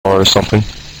or something.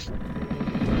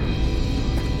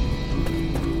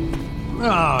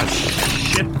 Oh,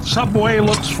 shit. Subway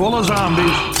looks full of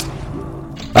zombies.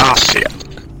 Ah, shit.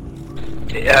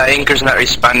 Anchor's not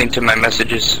responding to my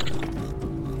messages.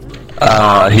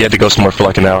 He had to go somewhere for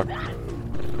like an hour.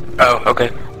 Oh, okay.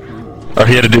 Or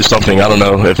he had to do something, I don't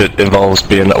know if it involves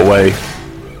being away.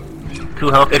 Two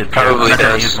health It kits. probably I'm not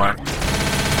gonna does. use mine.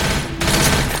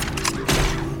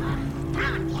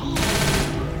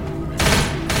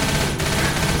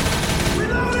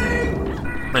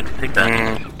 Nick, take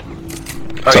that.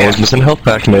 Oh, Someone's yeah. missing a health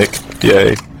pack, Nick.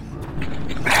 Yay.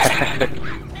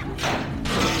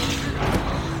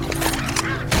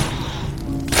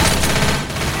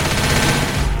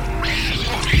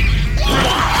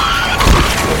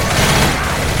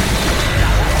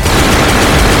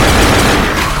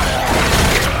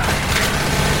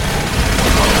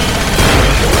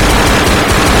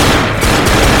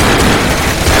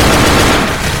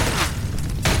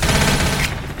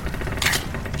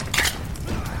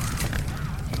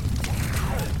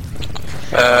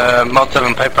 Molotov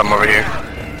and pipe bomb over here.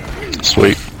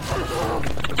 Sweet.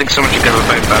 I think someone should grab a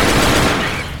pipe bomb.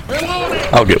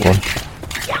 I'll get one.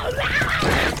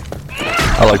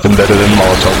 I like them better than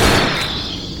Molotov.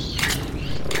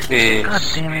 God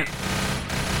Yes. damn it.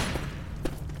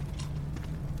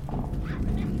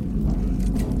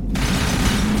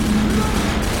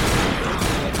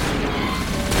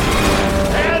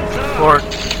 Lord.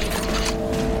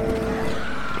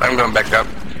 I'm going back up.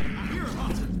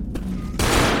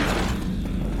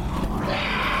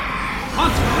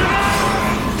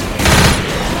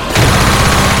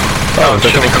 Oh,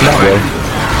 they're coming from that way.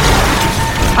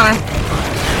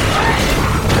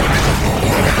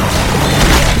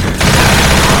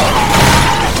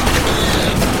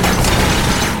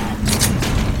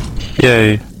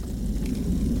 Yay.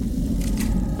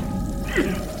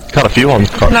 Got a few on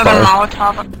the Another fire.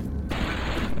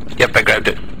 Molotov. Yep, I grabbed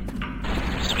it.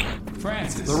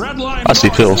 The red line. I see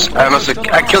pills.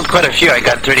 I killed quite a few. I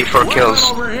got 34 kills.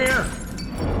 Over here.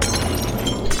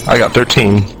 I got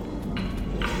 13.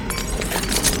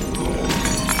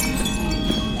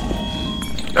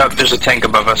 Oh, there's a tank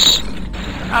above us.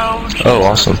 Oh, Oh,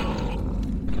 awesome.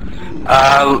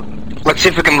 Let's see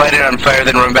if we can light it on fire,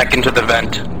 then run back into the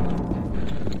vent.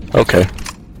 Okay.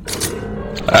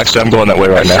 Actually, I'm going that way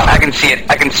right now. I can see it.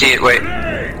 I can see it. Wait.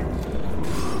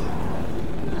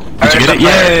 Did you get it?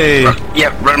 Yay!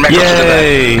 Yep, run back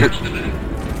Yay! up to the vent.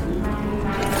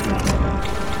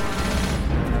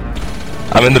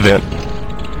 I'm in the vent.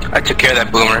 I took care of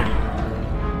that boomer.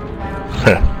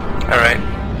 Alright.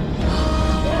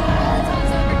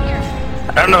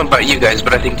 I don't know about you guys,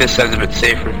 but I think this side's a bit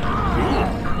safer.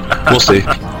 We'll see.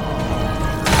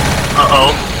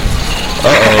 Uh-oh.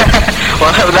 Uh-oh.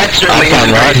 Well, that certainly I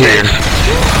found isn't right very here.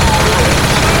 safe.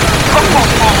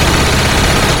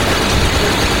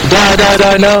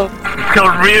 Die, no! He's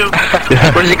going Ryu.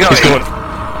 Yeah. Where's he going?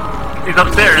 He's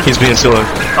upstairs. He's being silly.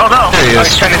 Oh no. There he Oh, is.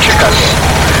 he's trying to trick us.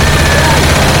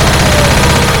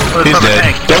 Oh, He's from the dead.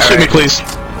 tank. Don't shoot me, please.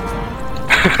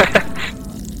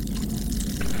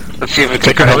 Let's see if we can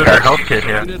Take her There's find a health health kit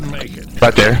here. Didn't make it.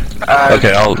 Right there.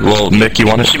 Okay, well, Nick, you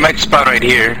want She it? might spawn right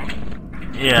here.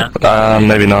 Yeah.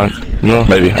 Maybe not. No,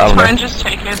 maybe. I don't fine, know. just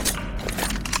take it.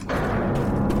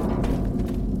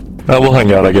 We'll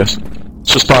hang out, I guess.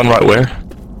 She'll spawn right where?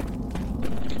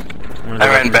 I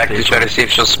ran back to try to see if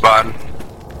she'll spawn.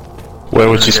 Where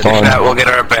would she If spawn? not, we'll get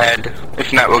her up ahead.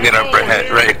 If not, we'll get her up ahead.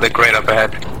 Right up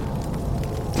ahead.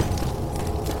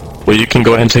 Well, you can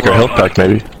go ahead and take her health back,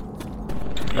 maybe.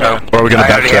 Oh, Or are we gonna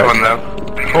I already have one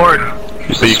backtrack? though. Horde.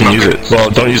 So you can use it. Well,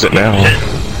 don't use it now.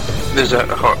 There's a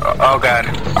oh god.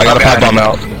 I got Oh, a pipe God. bomb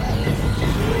out.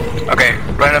 Okay,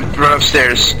 run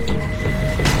upstairs.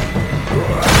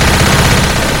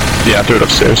 Yeah, I threw it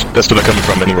upstairs. That's where they're coming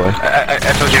from anyway.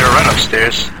 I told you to run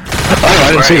upstairs. Oh, I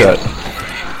didn't see Right.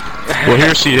 that. Well,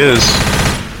 here she is.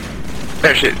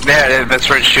 There she. Yeah, that's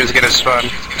where she was gonna spawn.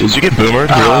 Did you get boomered?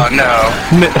 Oh Really? no.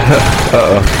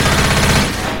 Uh-oh.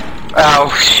 Oh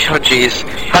jeez.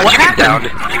 How'd What you get down?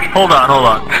 happened? Hold on.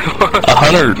 A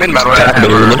hunter Mid-model. tapped me.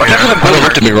 Hunter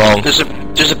looked at me wrong.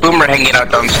 There's a boomer hanging out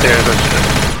downstairs.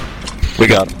 We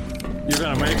got him. You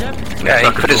gonna make it? Yeah,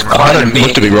 he put his A claw hunter in me.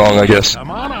 looked at me wrong, I guess.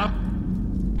 Come on up.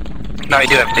 No, I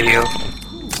do have to heal.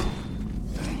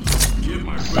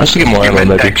 I should get more Your ammo,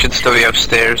 med pack maybe. should still be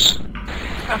upstairs.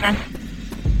 Okay.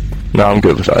 No, I'm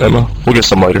good without ammo. We'll get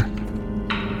some later.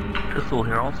 Pistol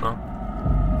here also.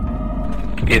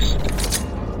 Yes.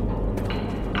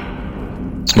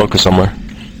 Smoker somewhere.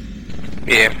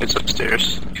 Yeah, it's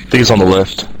upstairs. I think he's on the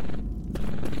left.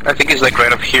 I think he's like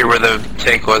right up here where the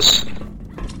tank was.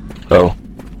 Oh.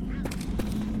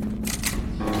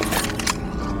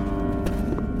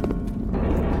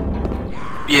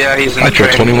 Yeah, he's in I the killed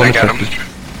train. 21 I got him. infected.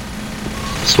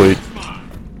 Sweet.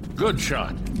 Good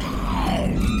shot.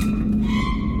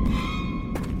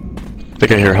 I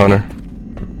think I hear Hunter.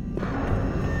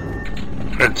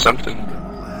 Heard something.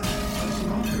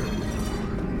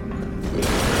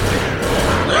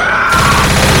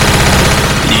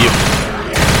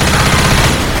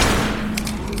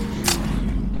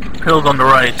 Pills on the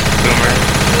right. Boomer.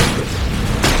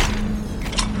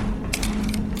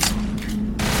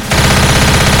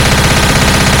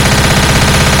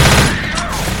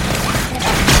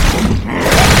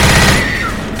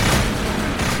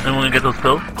 Anyone gonna get those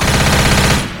pills?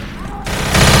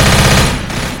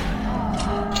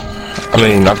 I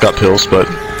mean, I've got pills, but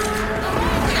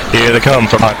here they come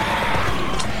from. Oh,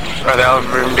 the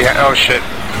elevator room behind. Oh shit.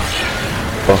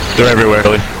 Well, they're everywhere,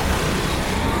 really.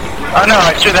 Oh no,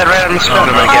 I threw that right on the spot,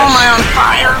 I Oh, guess. am I on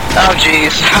fire? Oh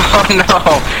jeez. Oh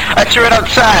no. I threw it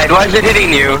outside. Why is it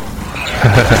hitting you?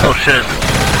 Oh shit.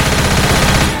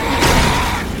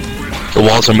 The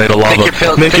walls are made of lava. Take your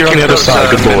pills. Nick, take you're on the your other pills,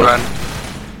 side. Good and boy. run.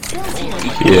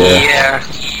 Yeah.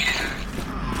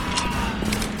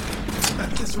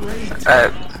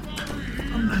 Yeah.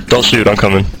 Don't shoot. I'm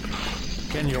coming.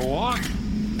 Can you walk?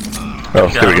 Oh,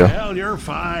 here we go. Hell, you're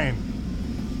fine.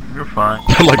 You're fine.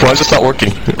 I'm like, why is this not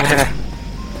working?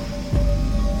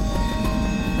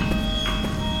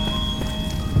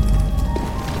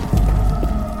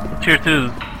 Tier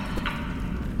 2.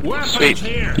 Weapons Sweet.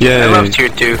 here. Yay. I love tier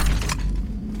 2.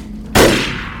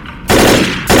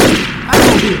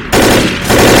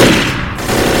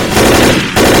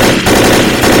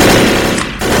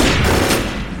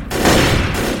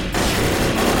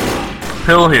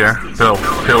 Pill here. Pill.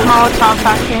 Pill. Molotov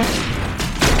back here.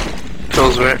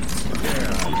 Pills where?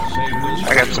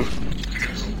 I got some.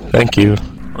 Thank you.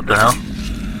 What the hell?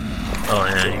 Oh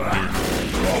yeah, you can use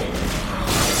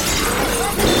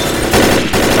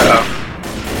Uh-oh.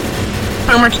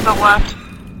 Boomer to the left.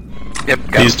 Yep,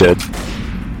 got He's him. dead.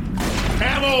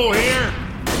 Ammo here.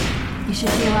 You should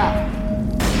heal up.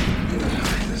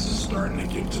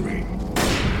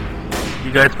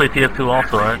 You guys play TF2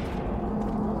 also, right?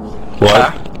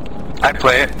 What? I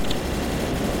play it.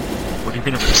 What do you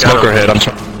think of the Smoke scout her head. I'm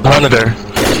trying. Hunter there.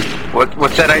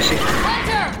 What's that, Icy?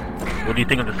 What do you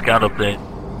think of the scout update?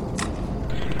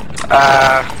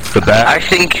 The bat. I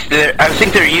think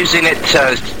they're using it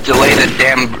to delay the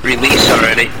damn release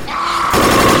already.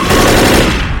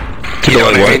 To You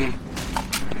know delay what I what? mean?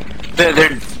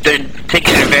 They're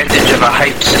taking advantage of a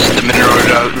hype system in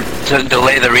order to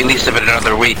delay the release of it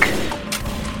another week.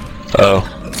 Oh.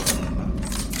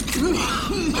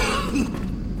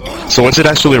 So when's it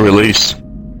actually release?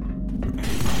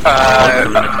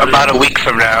 About a week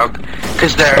from now,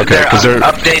 because they're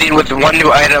updating with one new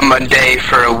item a day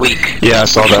for a week. Yeah, I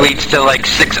saw which that. leads to like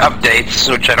 6 updates,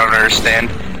 which I don't understand.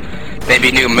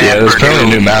 Maybe new map. Yeah, there's or apparently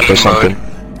a new map or game something.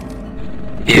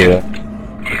 mode. Yeah.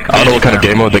 I don't know what kind of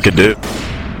game mode they could do.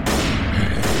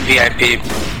 VIP.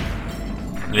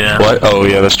 Yeah. What? Oh,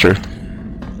 yeah, that's true.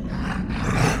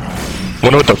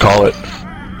 Wonder what they'll call it.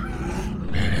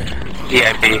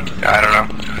 VIP. I don't know.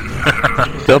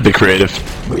 They'll be creative.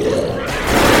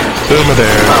 Boomer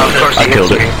there. Oh, of course he I killed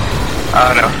hits it. me.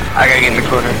 Oh no, I gotta get in the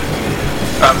corner.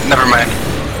 Oh, never mind.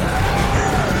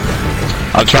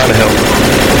 I'm trying to help.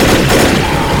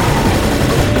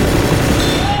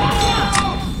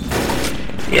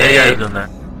 Yeah, yeah, he's in there.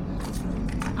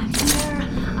 I'm here.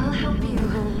 I'll help you.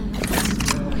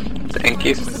 Thank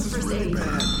you.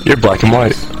 You're black and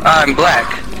white. I'm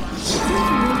black.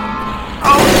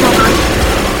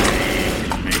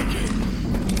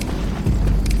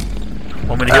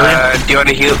 Want me to heal you? Do you want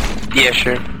to heal? Yeah,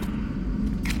 sure.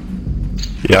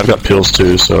 Yeah, I've got pills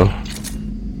too, so.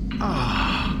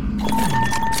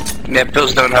 Yeah,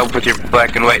 pills don't help with your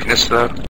black and whiteness though.